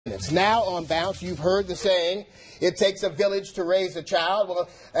It's now on Bounce. You've heard the saying, it takes a village to raise a child. Well,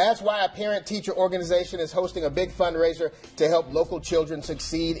 that's why a parent-teacher organization is hosting a big fundraiser to help local children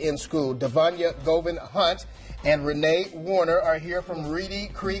succeed in school. Devanya Govan Hunt and Renee Warner are here from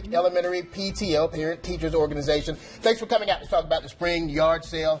Reedy Creek Elementary PTO, Parent Teachers Organization. Thanks for coming out to talk about the spring yard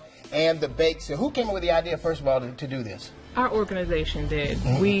sale and the bake sale. Who came up with the idea, first of all, to do this? Our organization did.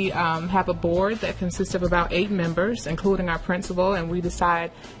 We have a board that consists of about 8 members, including our principal, and we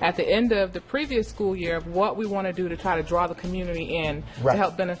decide at the end of the previous school year of what we want to do to try to draw the community in to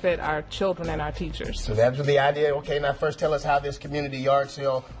help benefit our children and our teachers. So that's the idea. Okay, now first tell us how this community yard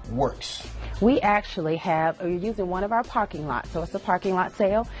sale works. We actually we're using one of our parking lots, so it's a parking lot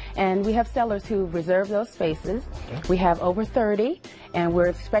sale, and we have sellers who reserve those spaces. Okay. We have over 30, and we're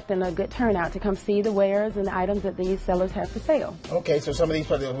expecting a good turnout to come see the wares and the items that these sellers have for sale. Okay, so some of these,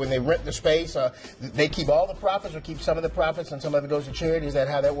 when they rent the space, they keep all the profits or keep some of the profits and some of it goes to charity? Is that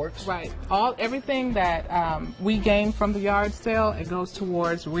how that works? Right. Everything that we gain from the yard sale, it goes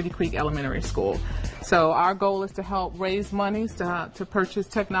towards Reedy Creek Elementary School. So our goal is to help raise monies to purchase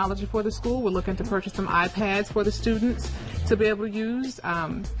technology for the school. We're looking to purchase some iPads for the students to be able to use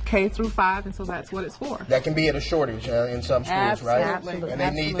K through 5, and so that's what it's for. That can be at a shortage in some schools, right? Absolutely. And they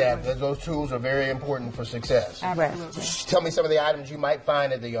need that. Those tools are very important for success. Absolutely. Tell me some of the items you might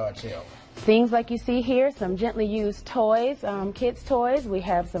find at the yard sale. Things like you see here, some gently used toys, kids' toys. We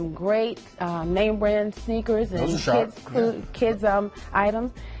have some great name brand sneakers and kids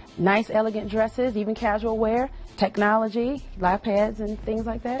items. Nice, elegant dresses, even casual wear, technology, iPads, and things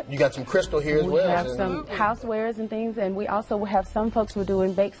like that. You got some crystal here as well. We have some housewares and things, and we also have some folks who are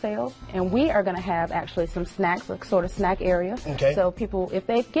doing bake sales, and we are going to have actually some snacks, a sort of snack area. Okay. So people, if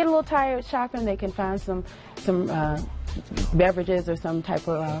they get a little tired shopping, they can find some beverages or some type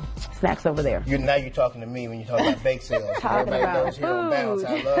of snacks over there. Now you're talking to me when you talk about bake sales. Everybody knows here on Bounce,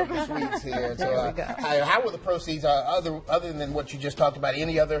 I love the sweets here. So, how will the proceeds, other than what you just talked about,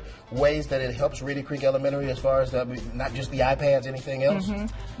 any other ways that it helps Reedy Creek Elementary as far as not just the iPads, anything else?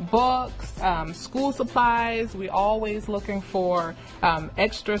 Books, school supplies. We're always looking for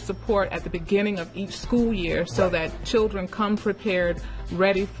extra support at the beginning of each school year so that children come prepared,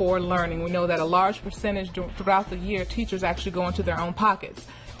 ready for learning. We know that a large percentage throughout the year, teachers actually go into their own pockets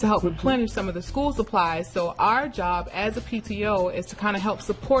to help replenish some of the school supplies. So our job as a PTO is to kind of help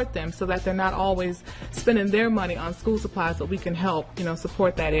support them so that they're not always spending their money on school supplies, but we can help,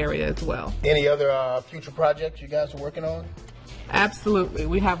 support that area as well. Any other future projects you guys are working on? Absolutely.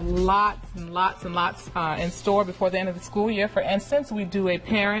 We have lots and lots and lots in store before the end of the school year. For instance, we do a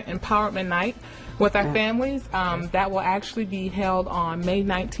parent empowerment night with our families. That will actually be held on May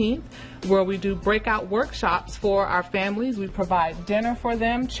 19th, where we do breakout workshops for our families. We provide dinner for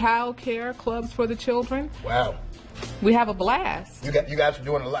them, child care clubs for the children. Wow. We have a blast. You guys are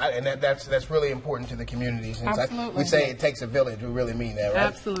doing a lot, and that's really important to the communities. Absolutely. We say it takes a village. We really mean that, right?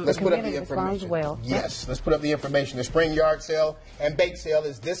 Absolutely. Let's put up the information. Well. Yes, let's put up the information. The spring yard sale and bake sale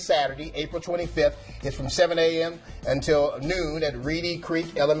is this Saturday, April 25th. It's from 7 a.m. until noon at Reedy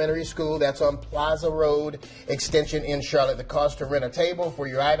Creek Elementary School. That's on Plaza Road Extension in Charlotte. The cost to rent a table for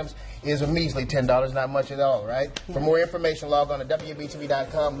your items is a measly $10, not much at all, right? For more information, log on to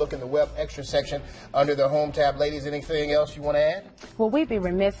WBTV.com. Look in the web extra section under the home tab. Ladies, anything else you want to add? Well, we'd be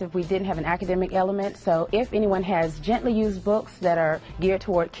remiss if we didn't have an academic element. So if anyone has gently used books that are geared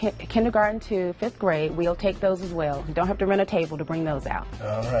toward kindergarten to 5th grade, we'll take those as well. You don't have to rent a table to bring those out.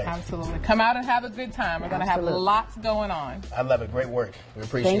 All right. Absolutely. Come out and have a good time. We're going to have lots going on. I love it. Great work. We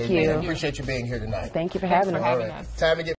appreciate you. Appreciate you being here tonight. Thank you for having us. Time to get